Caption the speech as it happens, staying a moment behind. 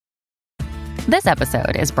This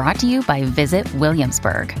episode is brought to you by Visit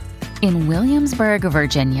Williamsburg. In Williamsburg,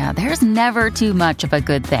 Virginia, there's never too much of a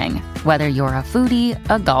good thing. Whether you're a foodie,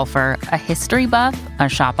 a golfer, a history buff, a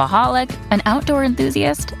shopaholic, an outdoor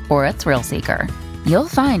enthusiast, or a thrill seeker, you'll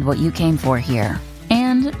find what you came for here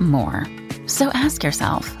and more. So ask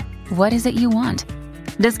yourself, what is it you want?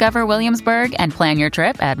 Discover Williamsburg and plan your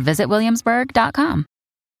trip at visitwilliamsburg.com.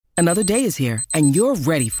 Another day is here, and you're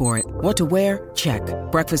ready for it. What to wear? Check.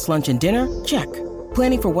 Breakfast, lunch, and dinner? Check.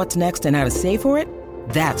 Planning for what's next and how to save for it?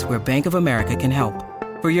 That's where Bank of America can help.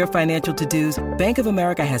 For your financial to-dos, Bank of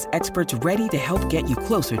America has experts ready to help get you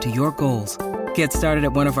closer to your goals. Get started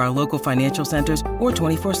at one of our local financial centers or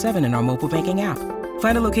 24/7 in our mobile banking app.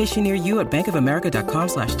 Find a location near you at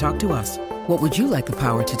bankofamerica.com/talktous. What would you like the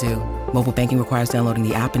power to do? Mobile banking requires downloading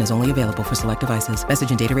the app and is only available for select devices. Message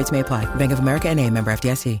and data rates may apply. Bank of America N.A., member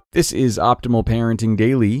FDIC. This is Optimal Parenting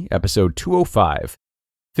Daily, episode 205,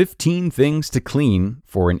 15 Things to Clean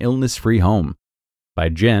for an Illness-Free Home, by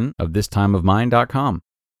Jen of thistimeofmine.com.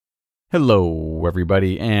 Hello,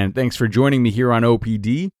 everybody, and thanks for joining me here on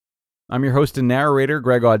OPD. I'm your host and narrator,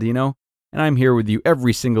 Greg Audino, and I'm here with you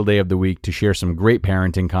every single day of the week to share some great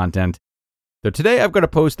parenting content. So today I've got a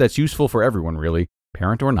post that's useful for everyone, really,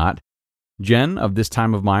 parent or not. Jen of This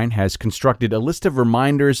Time of Mine has constructed a list of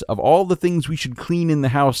reminders of all the things we should clean in the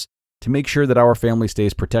house to make sure that our family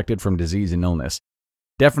stays protected from disease and illness.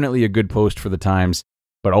 Definitely a good post for the times,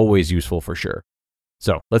 but always useful for sure.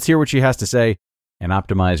 So let's hear what she has to say and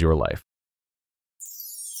optimize your life.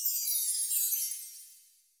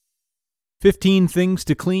 15 Things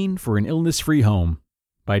to Clean for an Illness-Free Home,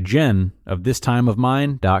 by Jen of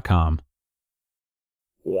thistimeofmine.com.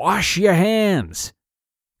 Wash your hands.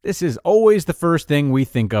 This is always the first thing we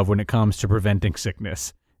think of when it comes to preventing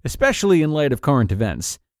sickness, especially in light of current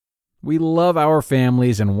events. We love our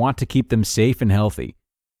families and want to keep them safe and healthy.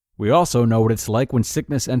 We also know what it's like when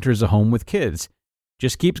sickness enters a home with kids.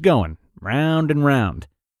 Just keeps going, round and round.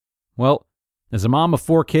 Well, as a mom of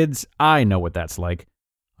 4 kids, I know what that's like.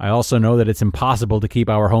 I also know that it's impossible to keep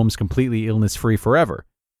our homes completely illness-free forever.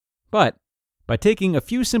 But by taking a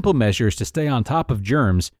few simple measures to stay on top of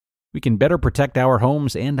germs, we can better protect our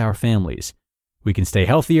homes and our families. We can stay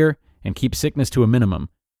healthier and keep sickness to a minimum.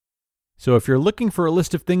 So if you're looking for a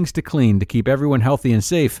list of things to clean to keep everyone healthy and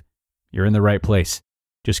safe, you're in the right place.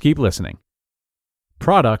 Just keep listening.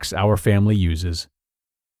 Products our family uses.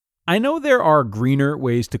 I know there are greener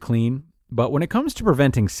ways to clean, but when it comes to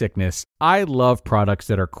preventing sickness, I love products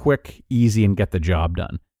that are quick, easy, and get the job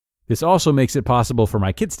done. This also makes it possible for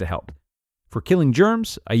my kids to help. For killing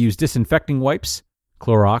germs, I use disinfecting wipes,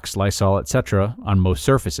 Clorox, Lysol, etc. on most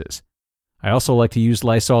surfaces. I also like to use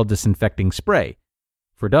Lysol disinfecting spray.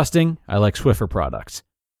 For dusting, I like Swiffer products.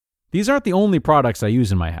 These aren't the only products I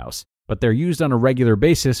use in my house, but they're used on a regular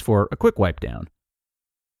basis for a quick wipe down.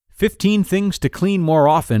 15 Things to Clean More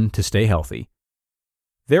Often to Stay Healthy.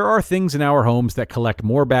 There are things in our homes that collect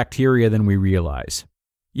more bacteria than we realize,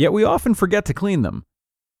 yet we often forget to clean them.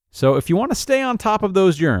 So if you want to stay on top of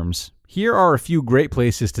those germs, here are a few great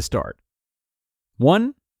places to start.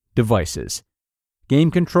 1. Devices.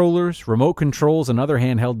 Game controllers, remote controls, and other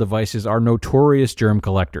handheld devices are notorious germ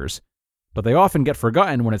collectors, but they often get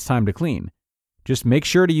forgotten when it's time to clean. Just make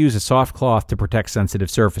sure to use a soft cloth to protect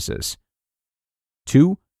sensitive surfaces.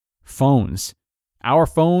 2. Phones. Our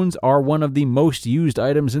phones are one of the most used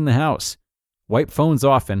items in the house. Wipe phones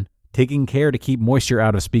often, taking care to keep moisture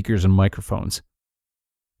out of speakers and microphones.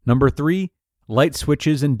 Number 3. Light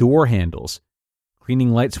switches and door handles.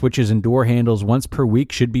 Cleaning light switches and door handles once per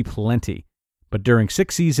week should be plenty, but during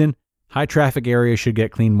sick season, high traffic areas should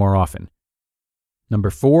get cleaned more often.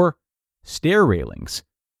 Number 4. Stair railings.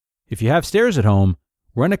 If you have stairs at home,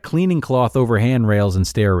 run a cleaning cloth over handrails and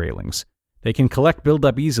stair railings. They can collect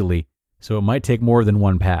buildup easily, so it might take more than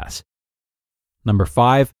one pass. Number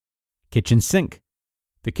 5. Kitchen sink.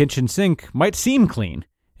 The kitchen sink might seem clean.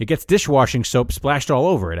 It gets dishwashing soap splashed all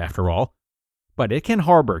over it, after all. But it can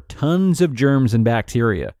harbor tons of germs and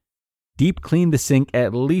bacteria. Deep clean the sink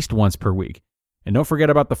at least once per week. And don't forget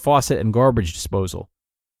about the faucet and garbage disposal.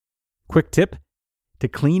 Quick tip: to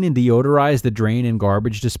clean and deodorize the drain and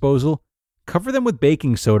garbage disposal, cover them with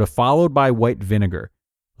baking soda followed by white vinegar.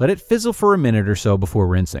 Let it fizzle for a minute or so before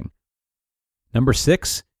rinsing. Number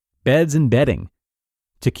 6. Beds and bedding.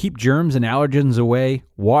 To keep germs and allergens away,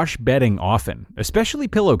 wash bedding often, especially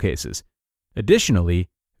pillowcases. Additionally,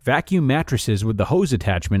 vacuum mattresses with the hose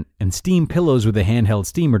attachment and steam pillows with a handheld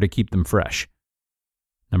steamer to keep them fresh.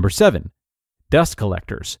 Number 7. Dust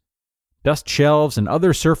collectors. Dust shelves and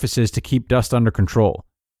other surfaces to keep dust under control.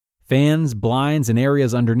 Fans, blinds, and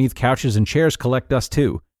areas underneath couches and chairs collect dust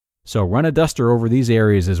too, so run a duster over these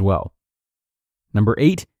areas as well. Number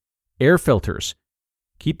 8, air filters.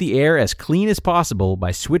 Keep the air as clean as possible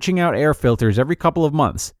by switching out air filters every couple of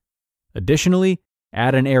months. Additionally,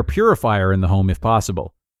 add an air purifier in the home if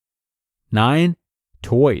possible. 9,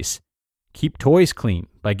 toys. Keep toys clean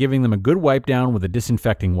by giving them a good wipe down with a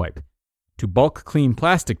disinfecting wipe. To bulk clean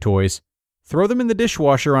plastic toys, throw them in the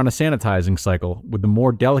dishwasher on a sanitizing cycle with the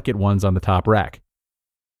more delicate ones on the top rack.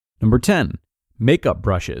 Number 10, makeup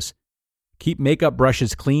brushes. Keep makeup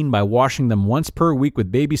brushes clean by washing them once per week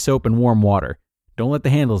with baby soap and warm water. Don't let the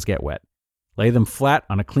handles get wet. Lay them flat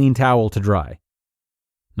on a clean towel to dry.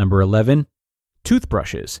 Number 11,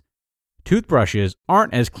 toothbrushes. Toothbrushes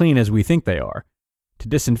aren't as clean as we think they are. To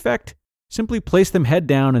disinfect, simply place them head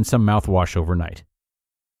down in some mouthwash overnight.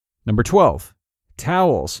 Number 12,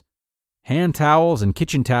 towels. Hand towels and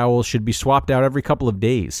kitchen towels should be swapped out every couple of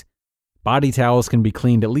days. Body towels can be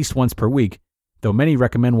cleaned at least once per week, though many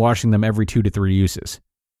recommend washing them every 2 to 3 uses.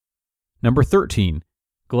 Number 13,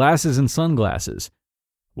 glasses and sunglasses.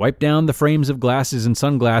 Wipe down the frames of glasses and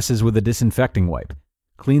sunglasses with a disinfecting wipe.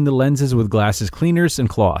 Clean the lenses with glasses cleaners and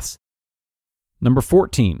cloths. Number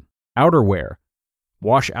 14, outerwear.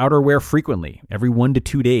 Wash outerwear frequently, every 1 to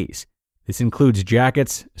 2 days. This includes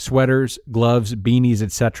jackets, sweaters, gloves, beanies,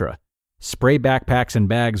 etc. Spray backpacks and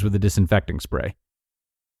bags with a disinfecting spray.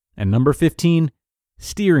 And number 15,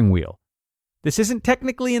 steering wheel. This isn't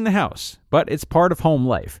technically in the house, but it's part of home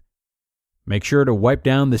life. Make sure to wipe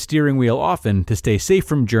down the steering wheel often to stay safe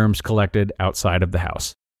from germs collected outside of the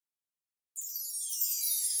house.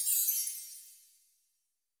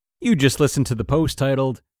 You just listened to the post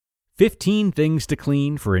titled 15 Things to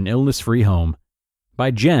Clean for an Illness-Free Home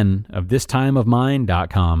by Jen of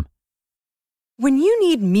thistimeofmine.com. When you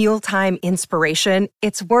need mealtime inspiration,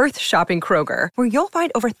 it's worth shopping Kroger, where you'll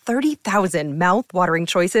find over 30,000 mouth-watering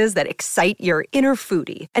choices that excite your inner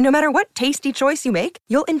foodie. And no matter what tasty choice you make,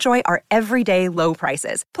 you'll enjoy our everyday low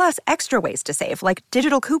prices, plus extra ways to save, like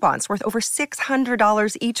digital coupons worth over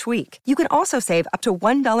 $600 each week. You can also save up to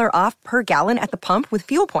 $1 off per gallon at the pump with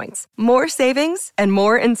fuel points. More savings and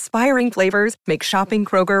more inspiring flavors make shopping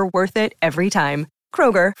Kroger worth it every time.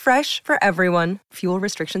 Kroger, fresh for everyone. Fuel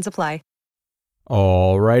restrictions apply.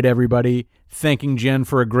 All right, everybody. Thanking Jen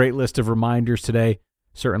for a great list of reminders today.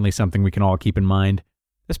 Certainly something we can all keep in mind.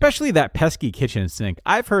 Especially that pesky kitchen sink.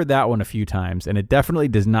 I've heard that one a few times, and it definitely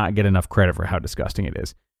does not get enough credit for how disgusting it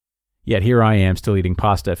is. Yet here I am still eating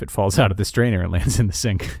pasta if it falls out of the strainer and lands in the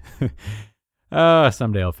sink.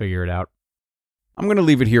 Someday I'll figure it out. I'm going to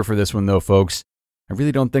leave it here for this one, though, folks. I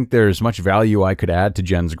really don't think there's much value I could add to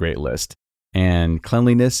Jen's great list. And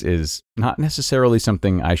cleanliness is not necessarily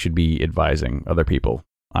something I should be advising other people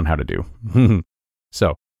on how to do.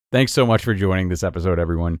 So, thanks so much for joining this episode,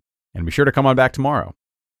 everyone. And be sure to come on back tomorrow.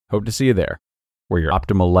 Hope to see you there, where your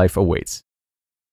optimal life awaits.